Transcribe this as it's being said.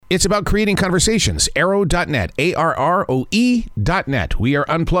It's about creating conversations. Arrow.net, ARROE.net. We are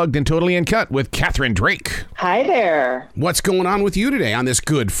unplugged and totally uncut with Catherine Drake. Hi there. What's going on with you today on this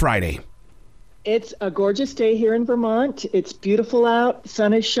Good Friday? It's a gorgeous day here in Vermont. It's beautiful out.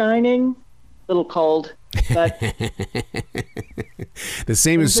 Sun is shining. A little cold, but the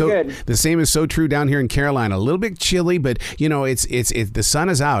same is so true down here in Carolina. A little bit chilly, but you know, it's the sun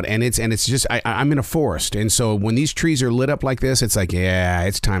is out and it's just I'm in a forest, and so when these trees are lit up like this, it's like, yeah,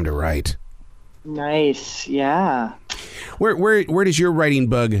 it's time to write. Nice, yeah. Where does your writing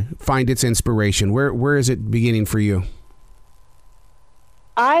bug find its inspiration? Where is it beginning for you?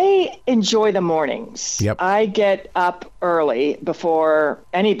 I enjoy the mornings. Yep. I get up early before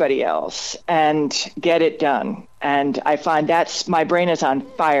anybody else and get it done. And I find my brain is on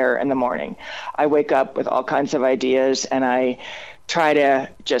fire in the morning. I wake up with all kinds of ideas, and I try to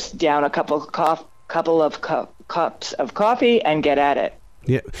just down a couple of cups of coffee and get at it.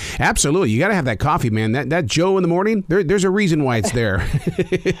 Yeah, absolutely. You got to have that coffee, man. That Joe in the morning, there's a reason why it's there.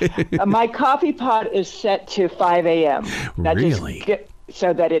 My coffee pot is set to 5 a.m. Really?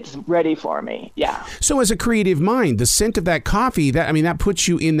 So that it's ready for me. Yeah. So as a creative mind, the scent of that coffee, that puts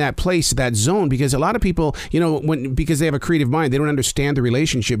you in that place, that zone, because a lot of people, because they have a creative mind, they don't understand the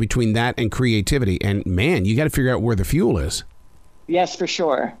relationship between that and creativity. And man, you got to figure out where the fuel is. Yes, for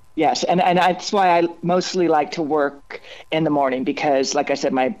sure. Yes. And that's why I mostly like to work in the morning, because like I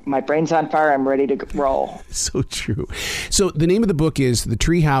said, my brain's on fire. I'm ready to roll. So true. So the name of the book is The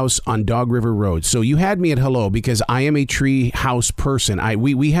Tree House on Dog River Road. So you had me at hello, because I am a tree house person.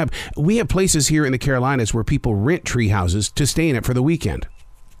 We have places here in the Carolinas where people rent tree houses to stay in it for the weekend.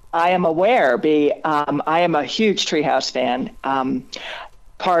 I am aware, I am a huge treehouse fan.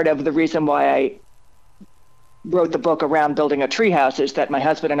 Part of the reason why I wrote the book around building a treehouse is that my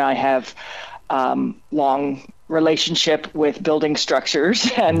husband and I have long relationship with building structures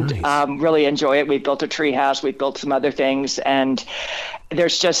and Nice. Really enjoy it. We built a treehouse, we built some other things, and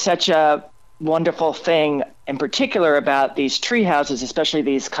there's just such a wonderful thing in particular about these tree houses, especially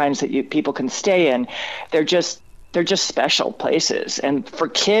these kinds that people can stay in. They're just special places, and for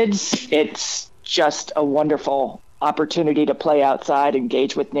kids, it's just a wonderful opportunity to play outside,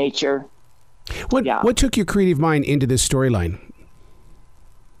 engage with nature. What took your creative mind into this storyline?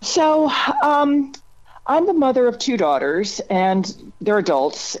 So I'm the mother of two daughters, and they're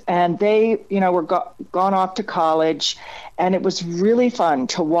adults, and they, were gone off to college, and it was really fun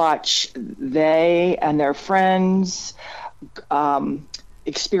to watch they and their friends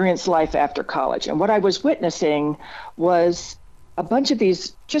experience life after college. And what I was witnessing was a bunch of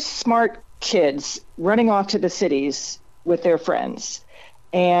these just smart kids running off to the cities with their friends,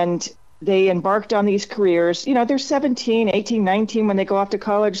 and they embarked on these careers. They're 17, 18, 19 when they go off to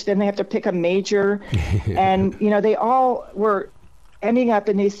college. Then they have to pick a major. And, they all were ending up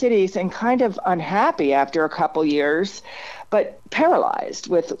in these cities and kind of unhappy after a couple years, but paralyzed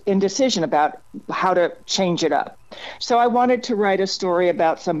with indecision about how to change it up. So I wanted to write a story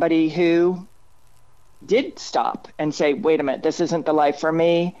about somebody who did stop and say, wait a minute, this isn't the life for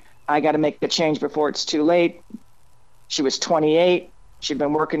me. I got to make the change before it's too late. She was 28. She'd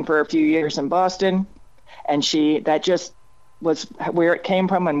been working for a few years in Boston, and that just was where it came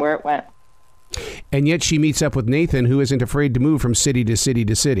from and where it went. And yet she meets up with Nathan, who isn't afraid to move from city to city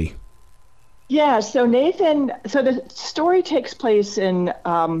to city. Yeah, so the story takes place in,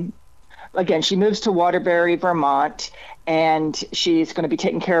 again, she moves to Waterbury, Vermont, and she's going to be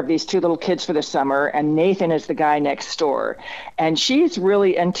taking care of these two little kids for the summer, and Nathan is the guy next door. And she's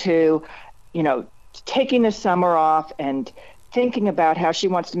really into, taking the summer off and thinking about how she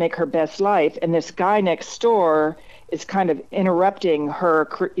wants to make her best life, and this guy next door is kind of interrupting her,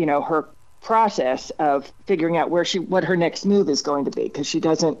 her process of figuring out what her next move is going to be, because she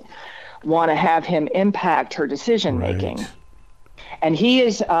doesn't want to have him impact her decision making. Right. And he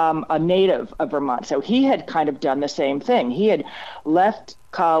is a native of Vermont, so he had kind of done the same thing. He had left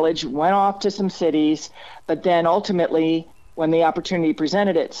college, went off to some cities, but then ultimately, when the opportunity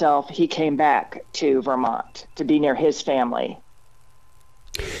presented itself, he came back to Vermont to be near his family.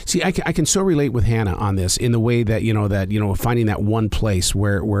 See, I can so relate with Hannah on this in the way that, finding that one place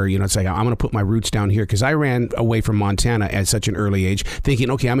where it's like, I'm going to put my roots down here, because I ran away from Montana at such an early age thinking,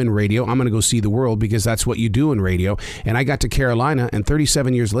 okay, I'm in radio. I'm going to go see the world because that's what you do in radio. And I got to Carolina, and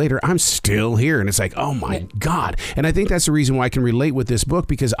 37 years later, I'm still here. And it's like, oh my God. And I think that's the reason why I can relate with this book,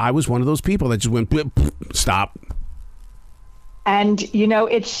 because I was one of those people that just went, blip, stop. And,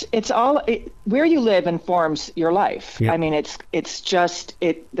 it's all where you live informs your life. Yeah. I mean, it's just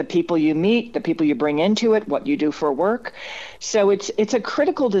the people you meet, the people you bring into it, what you do for work. So it's a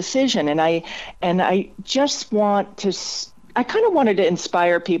critical decision. And I just want to I kind of wanted to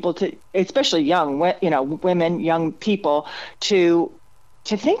inspire people to, especially women, young people, to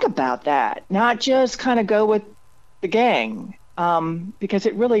think about that, not just kind of go with the gang, because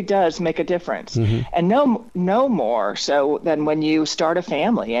it really does make a difference. Mm-hmm. And no more so than when you start a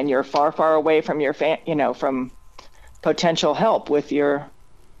family and you're far, far away from your from potential help with your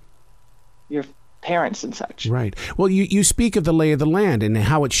parents and such. Right. Well, you speak of the lay of the land and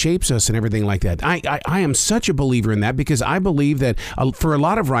how it shapes us and everything like that. I am such a believer in that, because I believe that for a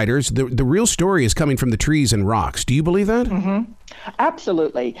lot of writers, the real story is coming from the trees and rocks. Do you believe that? Mm-hmm.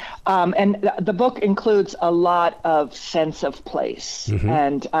 Absolutely. And the book includes a lot of sense of place. Mm-hmm.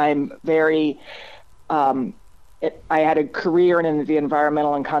 And I'm very, I had a career in the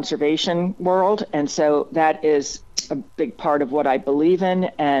environmental and conservation world. And so that is a big part of what I believe in.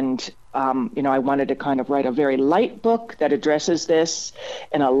 And I wanted to kind of write a very light book that addresses this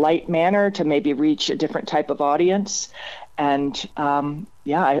in a light manner to maybe reach a different type of audience. And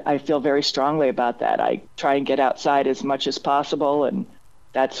I feel very strongly about that. I try and get outside as much as possible, and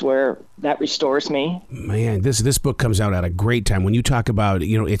that's where that restores me. Man, this book comes out at a great time. When you talk about,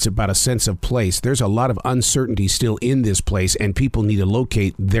 it's about a sense of place, there's a lot of uncertainty still in this place, and people need to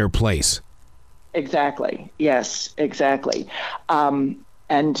locate their place. Exactly. Yes, exactly.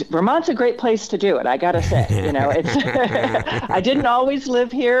 And Vermont's a great place to do it, I gotta say. It's I didn't always live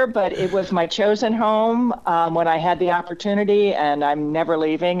here, but it was my chosen home when I had the opportunity, and I'm never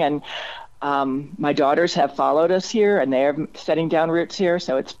leaving. And my daughters have followed us here, and they're setting down roots here,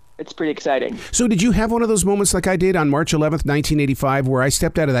 so it's pretty exciting. So did you have one of those moments like I did on March 11th, 1985, where I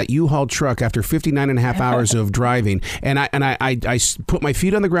stepped out of that U-Haul truck after 59 and a half hours of driving, and I put my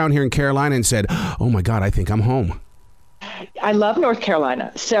feet on the ground here in Carolina and said, oh my God, I think I'm home? I love North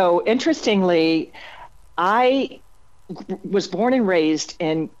Carolina. So interestingly, I was born and raised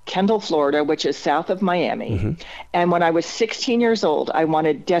in Kendall, Florida, which is south of Miami. Mm-hmm. And when I was 16 years old, I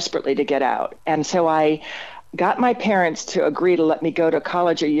wanted desperately to get out. And so I got my parents to agree to let me go to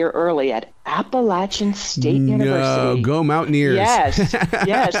college a year early at Appalachian State University. Go Mountaineers. Yes.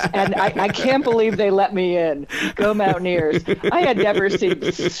 And I can't believe they let me in. Go Mountaineers. I had never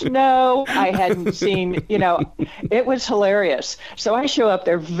seen snow. I hadn't seen, it was hilarious. So I show up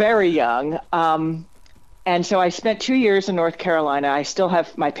there very young. And so I spent 2 years in North Carolina. I still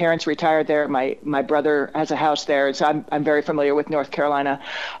have my parents retired there. My brother has a house there. So I'm very familiar with North Carolina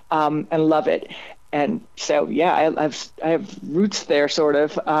and love it. And so, I have roots there, sort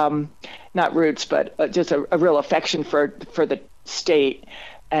of, not roots, but just a real affection for the state.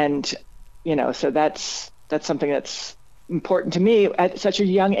 And, so that's something that's important to me at such a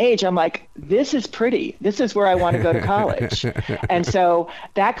young age. I'm like, this is pretty. This is where I want to go to college. And so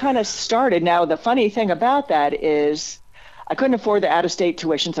that kind of started. Now, the funny thing about that is I couldn't afford the out-of-state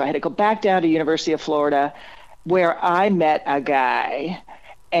tuition, so I had to go back down to University of Florida, where I met a guy,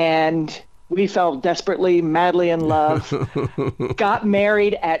 and we fell desperately, madly in love, got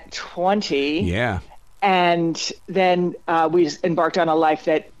married at 20. Yeah. And then we embarked on a life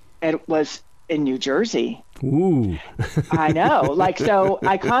that it was in New Jersey. Ooh. I know. So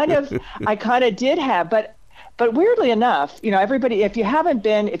I kind of did have, but weirdly enough, everybody, if you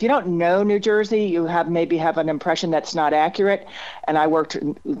don't know New Jersey, you maybe have an impression that's not accurate. And I worked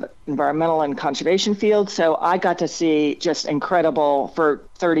in environmental and conservation fields, so I got to see just incredible. For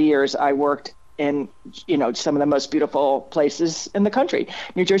 30 years, I worked in, some of the most beautiful places in the country.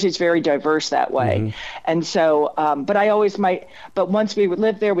 New Jersey is very diverse that way. Mm-hmm. And so, but once we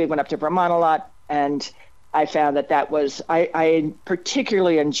lived there, we went up to Vermont a lot, and I found that was, I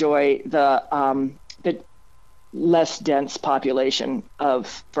particularly enjoy the less dense population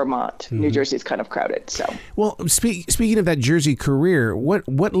of Vermont. Mm-hmm. New Jersey's kind of crowded. So, well, speaking of that Jersey career, what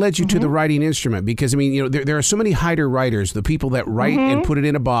led you mm-hmm. to the writing instrument? Because there are so many hider writers, the people that write mm-hmm. and put it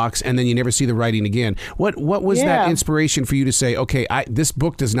in a box, and then you never see the writing again. What was that inspiration for you to say, okay, this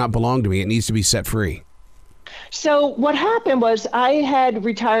book does not belong to me; it needs to be set free? So what happened was I had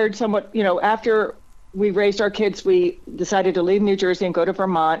retired somewhat. After we raised our kids, we decided to leave New Jersey and go to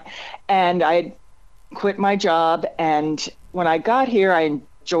Vermont, and I quit my job. And when I got here, I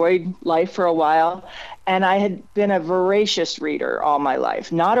enjoyed life for a while, and I had been a voracious reader all my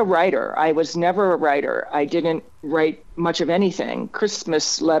life, not a writer. I was never a writer. I didn't write much of anything.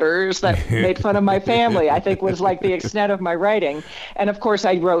 Christmas letters that made fun of my family, I think, was like the extent of my writing. And of course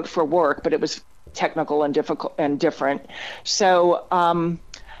I wrote for work, but it was technical and difficult and different. So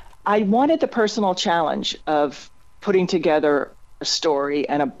I wanted the personal challenge of putting together a story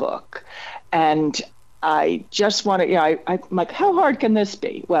and a book. And I just want to, I'm like, how hard can this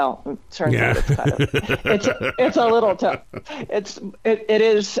be? Well, it turns out it's a little tough. It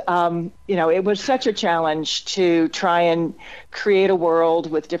is, it was such a challenge to try and create a world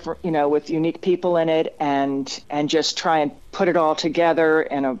with different, with unique people in it, and just try and put it all together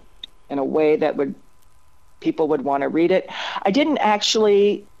in a way that people would want to read it. I didn't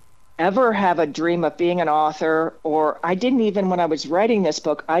actually ever have a dream of being an author, or I didn't even, when I was writing this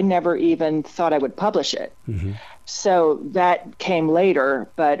book, I never even thought I would publish it. Mm-hmm. So that came later,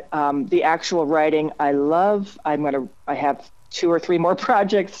 but the actual writing I love. I have 2 or 3 more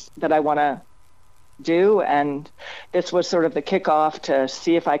projects that I want to do, and this was sort of the kickoff to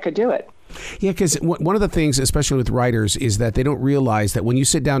see if I could do it. Yeah, because one of the things, especially with writers, is that they don't realize that when you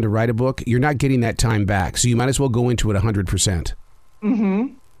sit down to write a book, you're not getting that time back. So you might as well go into it 100%.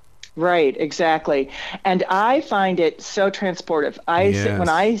 Mm-hmm. Right, exactly. And I find it so transportive. When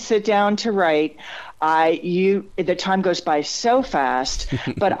I sit down to write, the time goes by so fast,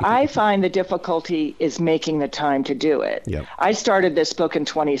 but I find the difficulty is making the time to do it. Yep. I started this book in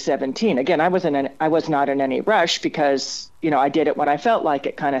 2017. Again, I was not in any rush because, I did it when I felt like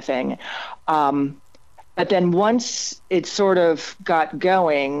it, kind of thing. But then once it sort of got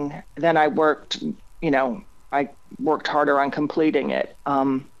going, then I worked harder on completing it.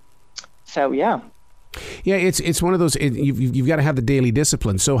 So yeah. Yeah, it's one of those. You've got to have the daily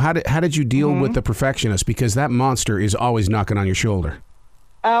discipline. So how did you deal with the perfectionist? Because that monster is always knocking on your shoulder.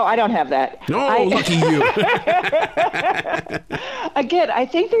 Oh, I don't have that. Oh, lucky you. Again, I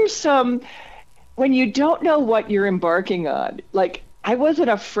think there's some, when you don't know what you're embarking on. Like, I wasn't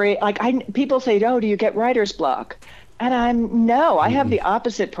afraid. Like, people say, "Oh, do you get writer's block?" And I have the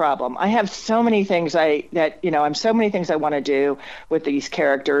opposite problem. I have so many things I want to do with these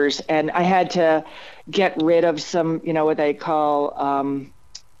characters, and I had to get rid of some, what they call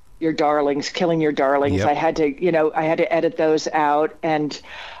your darlings, killing your darlings. Yep. I had to edit those out, and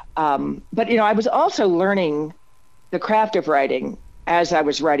but I was also learning the craft of writing as I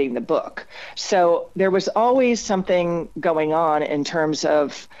was writing the book. So there was always something going on in terms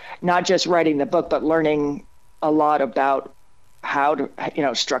of not just writing the book, but learning a lot about how to,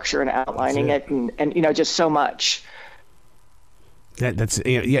 structure and outlining it, and just so much. That's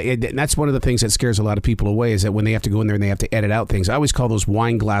one of the things that scares a lot of people away, is that when they have to go in there and they have to edit out things. I always call those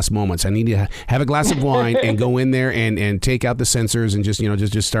wine glass moments. I need to have a glass of wine and go in there and take out the censors and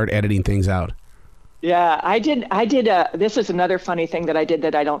just start editing things out. Yeah, I did. This is another funny thing that I did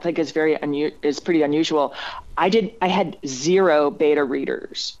that I don't think is pretty unusual. I had 0 beta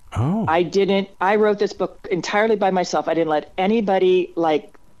readers. Oh. I wrote this book entirely by myself. I didn't let anybody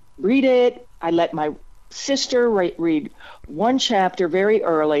read it. I let my sister read one chapter very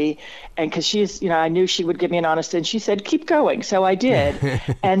early, and because she's, I knew she would give me an honest, and she said, keep going. So I did.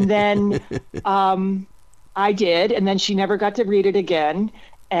 And then I did, and then she never got to read it again.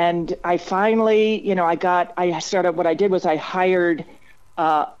 And I finally, what I did was I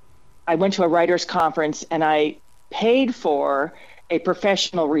went to a writer's conference, and I paid for a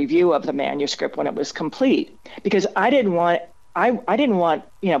professional review of the manuscript when it was complete, because I didn't want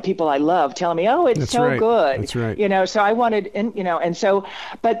people I love telling me, oh, it's That's so right. good. That's right. So I wanted,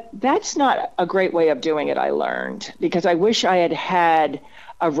 but that's not a great way of doing it, I learned, because I wish I had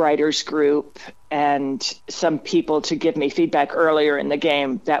a writer's group and some people to give me feedback earlier in the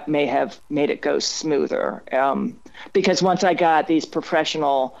game that may have made it go smoother. Because once I got these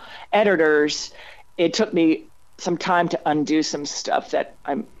professional editors, it took me some time to undo some stuff that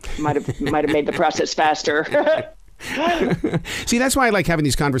I might have made the process faster. See, that's why I like having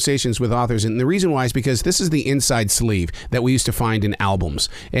these conversations with authors, and the reason why is because this is the inside sleeve that we used to find in albums,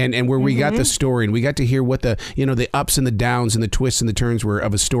 and where we got the story, and we got to hear what the the ups and the downs and the twists and the turns were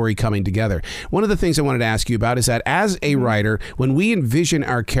of a story coming together. One of the things I wanted to ask you about is that as a writer, when we envision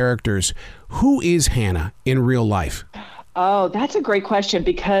our characters, who is Hannah in real life? Oh, that's a great question,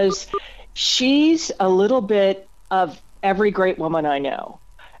 because she's a little bit of every great woman I know.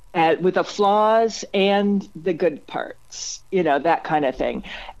 With the flaws and the good parts, that kind of thing.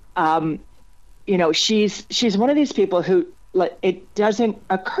 She's one of these people who it doesn't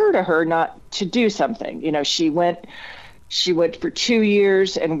occur to her not to do something. She went for 2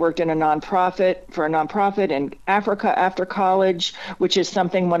 years and worked in for a nonprofit in Africa after college, which is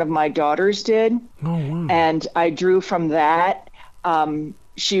something one of my daughters did. Oh, wow. And I drew from that.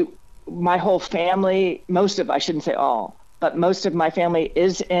 My whole family, I shouldn't say all, but most of my family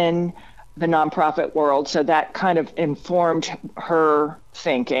is in the nonprofit world, so that kind of informed her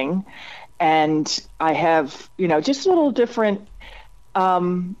thinking. And I have, just little different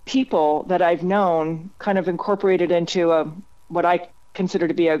people that I've known kind of incorporated into what I consider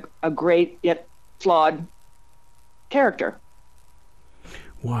to be a great yet flawed character.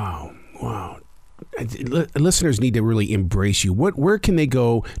 Wow. Listeners need to really embrace you. Where can they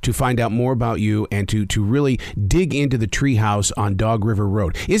go to find out more about you and to really dig into the treehouse on Dog River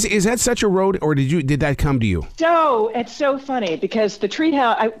Road? Is that such a road, or did that come to you? So it's so funny because the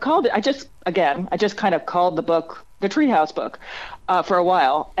treehouse, I just kind of called the book the Treehouse book for a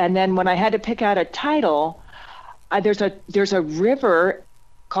while, and then when I had to pick out a title, there's a river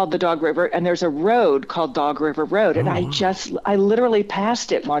called the Dog River, and there's a road called Dog River Road. And I literally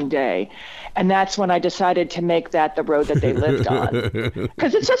passed it one day. And that's when I decided to make that the road that they lived on.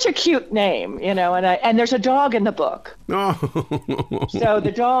 Because it's such a cute name, and there's a dog in the book. Oh. So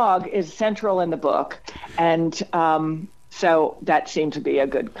the dog is central in the book. And so that seemed to be a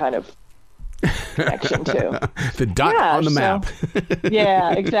good kind of connection too. The dot on the map.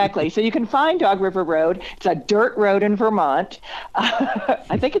 Yeah, exactly. So you can find Dog River Road. It's a dirt road in Vermont.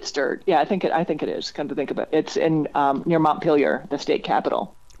 I think it's dirt. Yeah, I think it is. Come to think of it, it's in near Montpelier, the state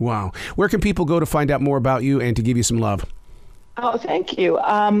capital. Wow. Where can people go to find out more about you and to give you some love? Oh, thank you.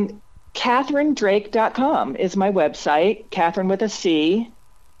 CatherineDrake.com is my website. Catherine with a C.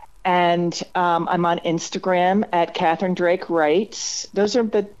 And I'm on Instagram at Catherine Drake Writes. Those are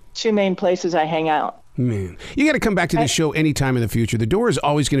the two main places I hang out. Man, you got to come back to this show anytime in the future. The door is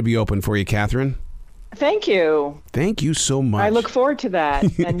always going to be open for you, Catherine. Thank you. Thank you so much. I look forward to that,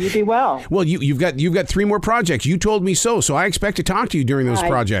 and you be well. Well, you've got 3 more projects. You told me so I expect to talk to you during those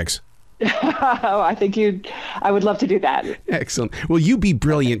projects. I would love to do that. Excellent. Well, you be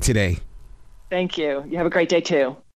brilliant today. Thank you. You have a great day too.